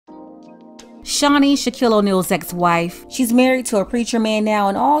Shaunie, Shaquille O'Neal's ex-wife. She's married to a preacher man now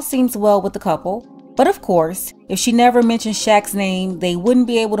and all seems well with the couple. But of course, if she never mentioned Shaq's name, they wouldn't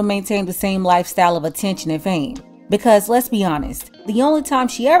be able to maintain the same lifestyle of attention and fame. Because let's be honest, the only time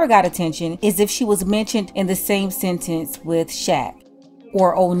she ever got attention is if she was mentioned in the same sentence with Shaq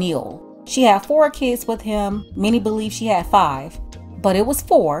or O'Neal. She had 4 kids with him. Many believe she had 5, but it was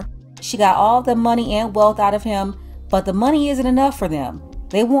 4. She got all the money and wealth out of him, but the money isn't enough for them.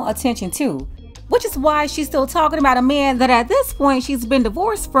 They want attention too, which is why she's still talking about a man that at this point she's been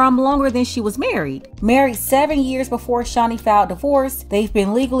divorced from longer than she was married. Married 7 years before Shaunie filed divorce, they've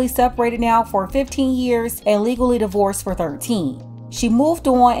been legally separated now for 15 years and legally divorced for 13. She moved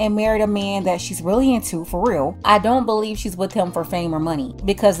on and married a man that she's really into, for real. I don't believe she's with him for fame or money,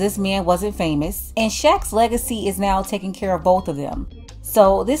 because this man wasn't famous, and Shaq's legacy is now taking care of both of them.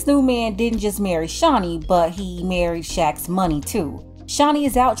 So this new man didn't just marry Shaunie, but he married Shaq's money too. Shaunie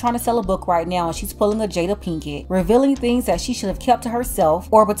is out trying to sell a book right now, and she's pulling a Jada Pinkett, revealing things that she should have kept to herself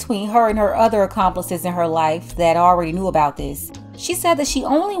or between her and her other accomplices in her life that already knew about this. She said that she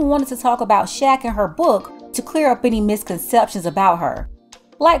only wanted to talk about Shaq in her book to clear up any misconceptions about her.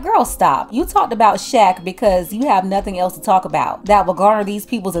 Like, girl, stop. You talked about Shaq because you have nothing else to talk about that will garner these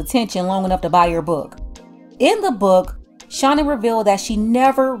people's attention long enough to buy your book. In the book, Shaunie revealed that she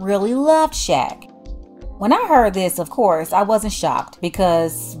never really loved Shaq. When I heard this, of course, I wasn't shocked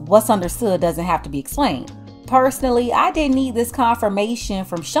because what's understood doesn't have to be explained. Personally, I didn't need this confirmation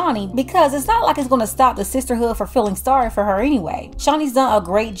from Shaunie because it's not like it's going to stop the sisterhood from feeling sorry for her anyway. Shaunie's done a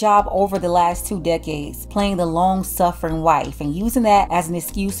great job over the last 2 decades playing the long-suffering wife and using that as an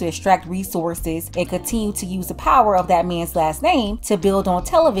excuse to extract resources and continue to use the power of that man's last name to build on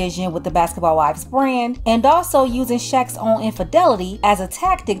television with the Basketball Wives brand, and also using Shaq's own infidelity as a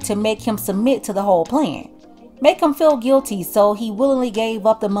tactic to make him submit to the whole plan. Make him feel guilty, so he willingly gave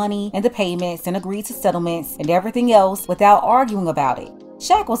up the money and the payments and agreed to settlements and everything else without arguing about it.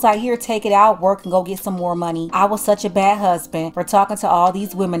 Shaq was like, here, take it out, work and go get some more money. I was such a bad husband for talking to all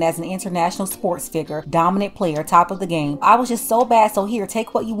these women as an international sports figure, dominant player, top of the game. I was just so bad, so here,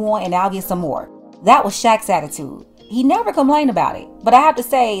 take what you want and I'll get some more. That was Shaq's attitude. He never complained about it. But I have to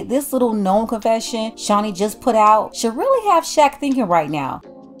say, this little known confession Shaunie just put out should really have Shaq thinking right now.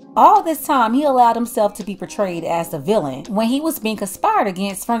 All this time, he allowed himself to be portrayed as the villain when he was being conspired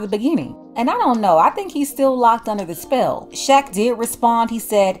against from the beginning. And I don't know, I think he's still locked under the spell. Shaq did respond. He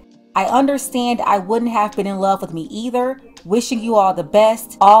said, "I understand I wouldn't have been in love with me either. Wishing you all the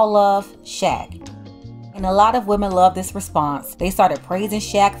best. All love, Shaq." And a lot of women love this response. They started praising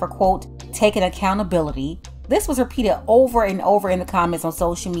Shaq for, quote, taking accountability. This was repeated over and over in the comments on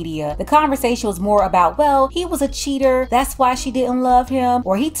social media. The conversation was more about, well, he was a cheater, that's why she didn't love him,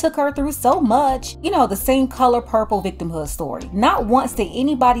 or he took her through so much. You know, the same color purple victimhood story. Not once did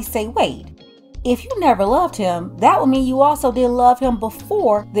anybody say, wait, if you never loved him, that would mean you also didn't love him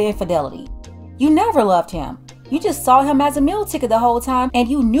before the infidelity. You never loved him. You just saw him as a meal ticket the whole time, and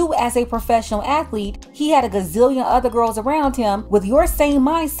you knew as a professional athlete, he had a gazillion other girls around him with your same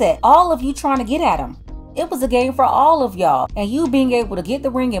mindset, all of you trying to get at him. It was a game for all of y'all, and you being able to get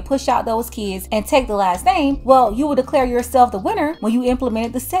the ring and push out those kids and take the last name, well, you would declare yourself the winner when you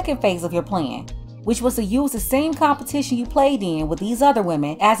implemented the second phase of your plan, which was to use the same competition you played in with these other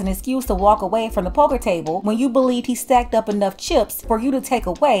women as an excuse to walk away from the poker table when you believed he stacked up enough chips for you to take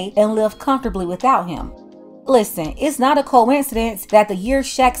away and live comfortably without him. Listen, it's not a coincidence that the year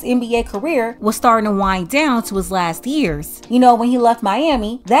Shaq's NBA career was starting to wind down to his last years. You know, when he left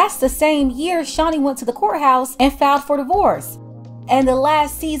Miami, that's the same year Shaunie went to the courthouse and filed for divorce. And the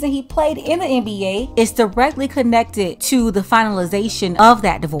last season he played in the NBA is directly connected to the finalization of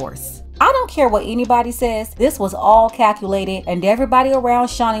that divorce. I don't care what anybody says, this was all calculated and everybody around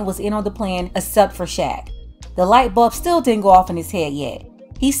Shaunie was in on the plan except for Shaq. The light bulb still didn't go off in his head yet.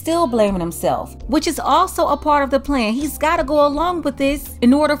 He's still blaming himself, which is also a part of the plan. He's got to go along with this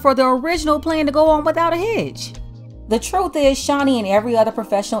in order for the original plan to go on without a hitch. The truth is, Shaunie and every other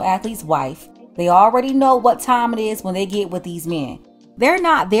professional athlete's wife, they already know what time it is when they get with these men. They're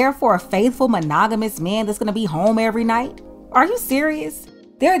not there for a faithful, monogamous man that's going to be home every night. Are you serious?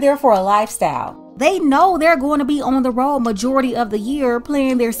 They're there for a lifestyle. They know they're going to be on the road majority of the year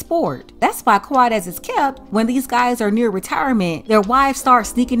playing their sport. That's why, quiet as it's kept, when these guys are near retirement, their wives start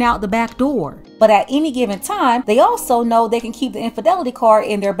sneaking out the back door. But at any given time, they also know they can keep the infidelity card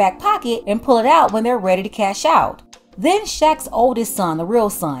in their back pocket and pull it out when they're ready to cash out. Then Shaq's oldest son, the real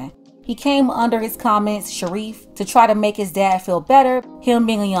son, he came under his comments, Sharif, to try to make his dad feel better. Him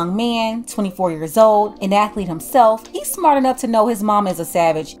being a young man, 24 years old, an athlete himself, he's smart enough to know his mom is a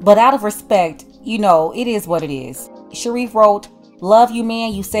savage, but out of respect, you know, it is what it is. Sharif wrote, "Love you,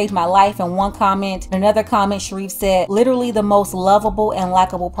 man, you saved my life," in one comment. In another comment, Sharif said, "Literally the most lovable and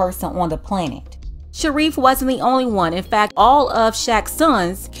likable person on the planet." Sharif wasn't the only one. In fact, all of Shaq's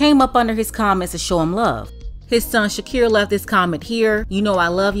sons came up under his comments to show him love. His son Shakir left this comment here, "You know I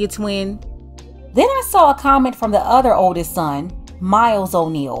love you, twin." Then I saw a comment from the other oldest son, Miles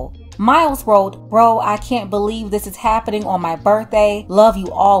O'Neal. Miles wrote, "Bro, I can't believe this is happening on my birthday. Love you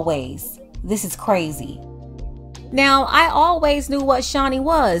always. This is crazy." Now, I always knew what Shaunie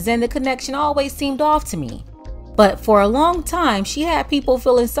was, and the connection always seemed off to me. But for a long time, she had people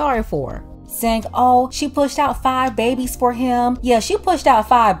feeling sorry for her, saying, "Oh, she pushed out 5 babies for him." Yeah, she pushed out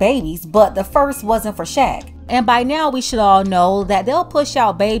 5 babies, but the first wasn't for Shaq. And by now, we should all know that they'll push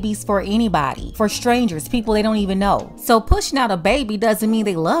out babies for anybody, for strangers, people they don't even know. So pushing out a baby doesn't mean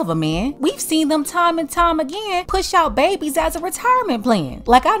they love a man. We've seen them time and time again push out babies as a retirement plan.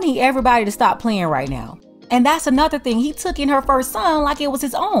 Like, I need everybody to stop playing right now. And that's another thing. He took in her first son like it was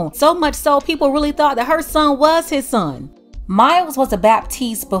his own. So much so people really thought that her son was his son. Miles was a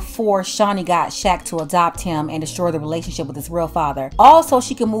Baptiste before Shaunie got Shaq to adopt him and destroy the relationship with his real father. Also,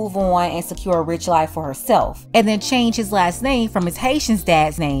 she could move on and secure a rich life for herself, and then change his last name from his Haitian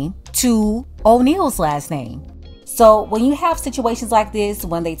dad's name to O'Neal's last name. So when you have situations like this,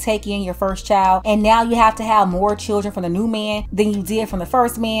 when they take in your first child and now you have to have more children from the new man than you did from the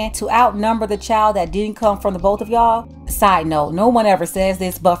first man to outnumber the child that didn't come from the both of y'all. Side note, no one ever says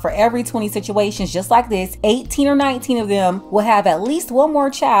this, but for every 20 situations just like this, 18 or 19 of them will have at least one more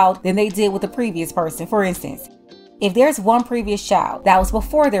child than they did with the previous person. For instance, if there's one previous child that was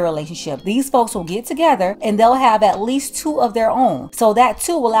before their relationship, these folks will get together and they'll have at least 2 of their own. So that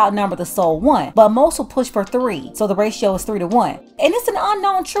 2 will outnumber the sole 1, but most will push for 3. So the ratio is 3 to 1. And it's an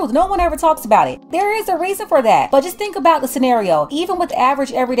unknown truth. No one ever talks about it. There is a reason for that. But just think about the scenario. Even with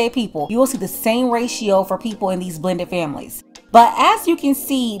average everyday people, you will see the same ratio for people in these blended families. But as you can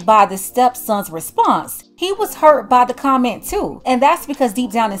see by the stepson's response, he was hurt by the comment too. And that's because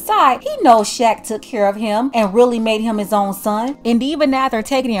deep down inside, he knows Shaq took care of him and really made him his own son. And even after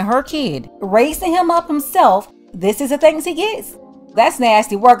taking in her kid, raising him up himself, this is the things he gets. That's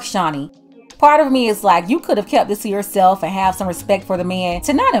nasty work, Shaunie. Part of me is like, you could have kept this to yourself and have some respect for the man.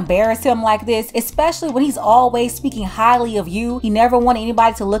 To not embarrass him like this, especially when he's always speaking highly of you. He never wanted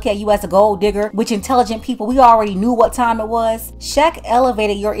anybody to look at you as a gold digger, which intelligent people, we already knew what time it was. Shaq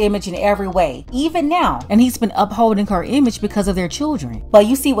elevated your image in every way, even now. And he's been upholding her image because of their children. But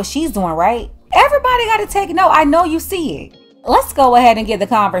you see what she's doing, right? Everybody got to take note. I know you see it. Let's go ahead and get the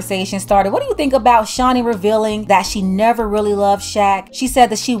conversation started. What do you think about Shaunie revealing that she never really loved Shaq? She said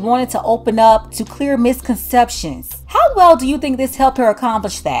that she wanted to open up to clear misconceptions. How well do you think this helped her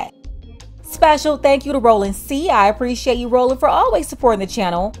accomplish that? Special thank you to Roland C. I appreciate you, Roland, for always supporting the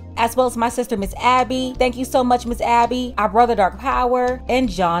channel, as well as my sister, Miss Abby. Thank you so much, Miss Abby, our brother, Dark Power, and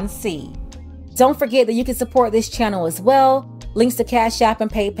John C. Don't forget that you can support this channel as well. Links to Cash App and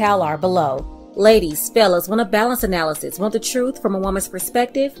PayPal are below. Ladies, fellas, want a balanced analysis, want the truth from a woman's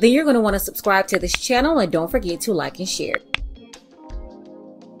perspective? Then you're going to want to subscribe to this channel and don't forget to like and share.